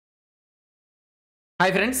Hi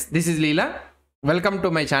friends, this is Leela. Welcome to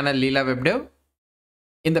my channel Leela Web Dev.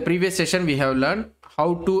 In the previous session, we have learned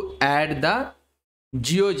how to add the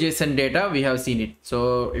GeoJSON data. We have seen it.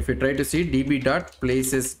 So if you try to see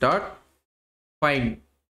db.places.find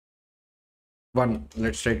one,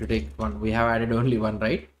 let's try to take one. We have added only one,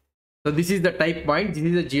 right? So this is the type point. This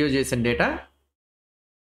is the GeoJSON data.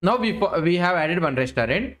 Now we have added one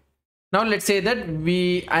restaurant. Now let's say that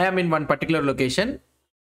I am in one particular location.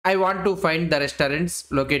 I want to find the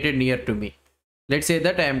restaurants located near to me. Let's say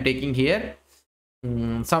that I am taking here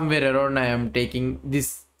somewhere around. I am taking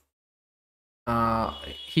this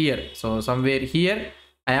here. So somewhere here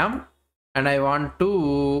I am, and I want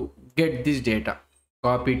to get this data.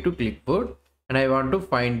 Copy to clipboard, and I want to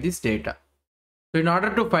find this data. So in order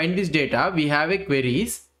to find this data, we have a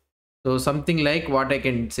queries. So something like what I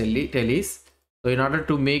can tell is, so in order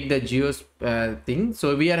to make the thing,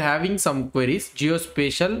 so we are having some queries, Geo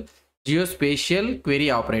Spatial Query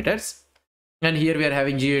operators, and here we are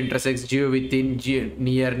having geo intersects, geo within, geo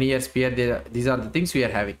near sphere. These are the things we are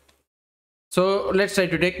having. So let's try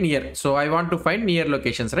to take near. So I want to find near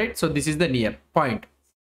locations, right? So this is the near point.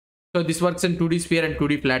 So this works in 2D sphere and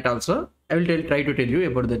 2D flat also. I will try to tell you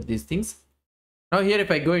about these things. Now here, if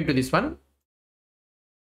I go into this one,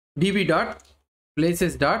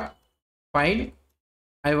 db.places.find,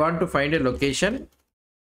 I want to find a location.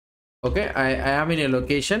 Okay, I am in a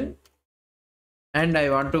location and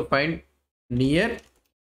I want to find near.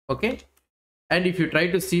 Okay, and if you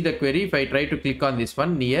try to see the query, if I try to click on this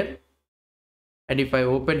one, near, and if I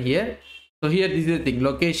open here, so here this is the thing,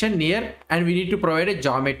 location, near, and we need to provide a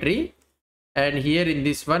geometry. And here in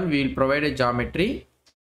this one we will provide a geometry.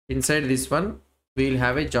 Inside this one we will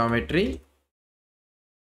have a geometry,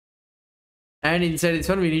 and inside this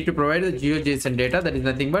one we need to provide the GeoJSON data, that is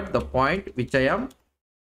nothing but the point which I am.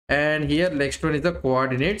 And here next one is the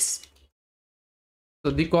coordinates.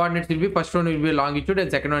 So the coordinates will be, first one will be longitude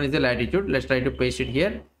and second one is the latitude. Let's try to paste it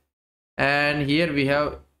here, and here we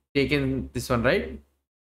have taken this one, right?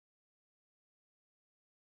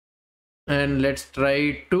 And let's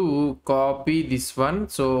try to copy this one.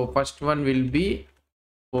 So first one will be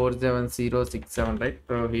 47067, right?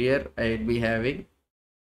 So here I will be having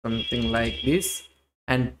something like this,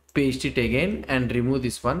 and paste it again and remove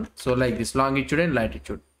this one. So like this, longitude and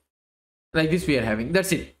latitude, like this we are having.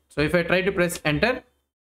 That's it. So if I try to press enter,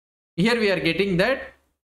 here we are getting that.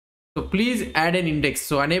 So please add an index.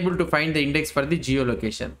 So unable to find the index for the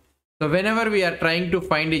geolocation. So whenever we are trying to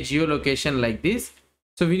find a geolocation like this,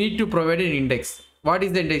 so we need to provide an index. What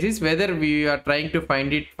is the index? Is whether we are trying to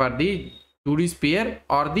find it for the 2D sphere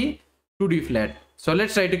or the 2D flat. So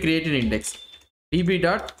let's try to create an index.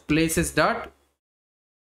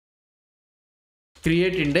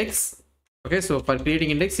 db.places.create index. Okay, so for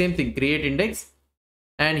creating index, same thing, create index,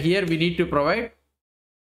 and here we need to provide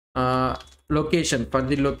location. For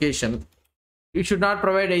the location, you should not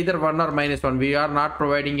provide either 1 or -1. We are not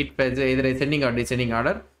providing it as either ascending or descending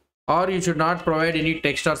order, or you should not provide any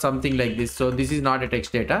text or something like this. So this is not a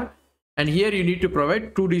text data. And here you need to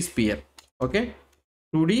provide 2D sphere. Okay,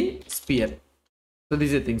 2D sphere. So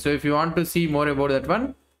this is the thing. So if you want to see more about that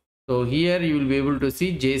one, so here you will be able to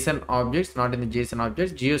see JSON objects, not in the JSON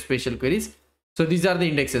objects, geospatial queries. So these are the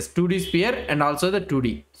indexes, 2D sphere and also the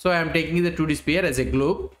 2D. So I am taking the 2D sphere as a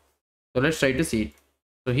globe. So let's try to see it.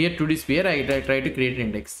 So here 2D sphere, I try to create an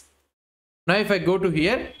index. Now if I go to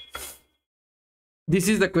here, this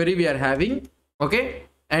is the query we are having. Okay,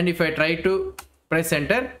 and if I try to press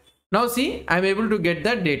enter, now see, I am able to get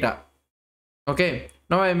the data. Okay,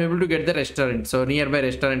 now I am able to get the restaurant. So nearby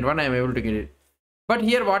restaurant one, I am able to get it. But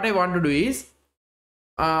here what I want to do is,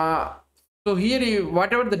 so here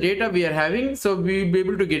whatever the data we are having, so we will be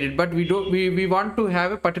able to get it, but we want to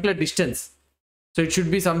have a particular distance. So it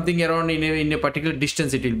should be something around in a particular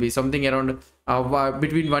distance. It will be something around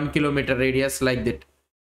between 1 kilometer radius, like that.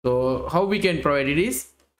 So how we can provide it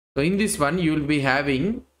is, so in this one you will be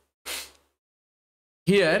having,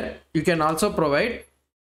 here you can also provide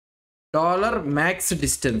 $max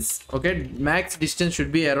distance. Okay, max distance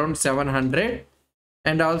should be around 700,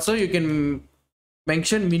 and also you can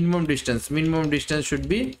mention minimum distance. Minimum distance should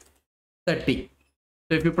be 30.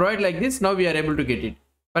 So if you provide like this, now we are able to get it.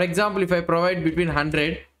 For example, if I provide between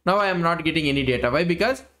 100, now I am not getting any data. Why?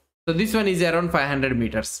 Because so this one is around 500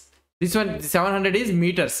 meters. This one 700 is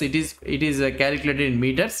meters. It is calculated in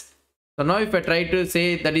meters. So now if I try to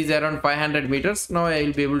say that is around 500 meters, now I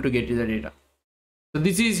will be able to get you the data. So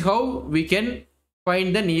this is how we can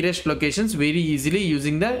find the nearest locations very easily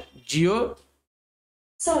using the GeoJSON.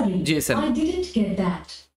 I didn't get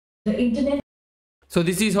that. The internet. So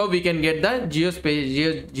this is how we can get the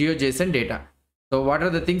GeoJSON data. So what are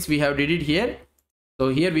the things we have did it here? So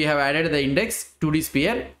here we have added the index 2D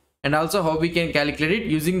sphere, and also how we can calculate it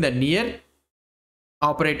using the near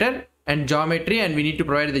operator and geometry, and we need to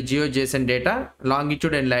provide the GeoJSON data,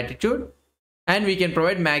 longitude and latitude, and we can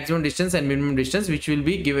provide maximum distance and minimum distance, which will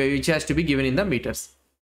be given, which has to be given in the meters.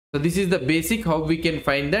 So this is the basic how we can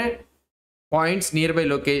find the points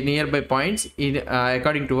nearby points in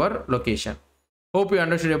according to our location. Hope you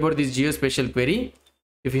understood about this geospatial query.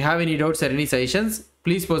 If you have any doubts or any suggestions,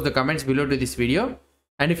 please post the comments below to this video.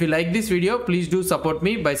 And if you like this video, please do support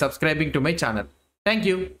me by subscribing to my channel. Thank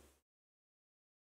you.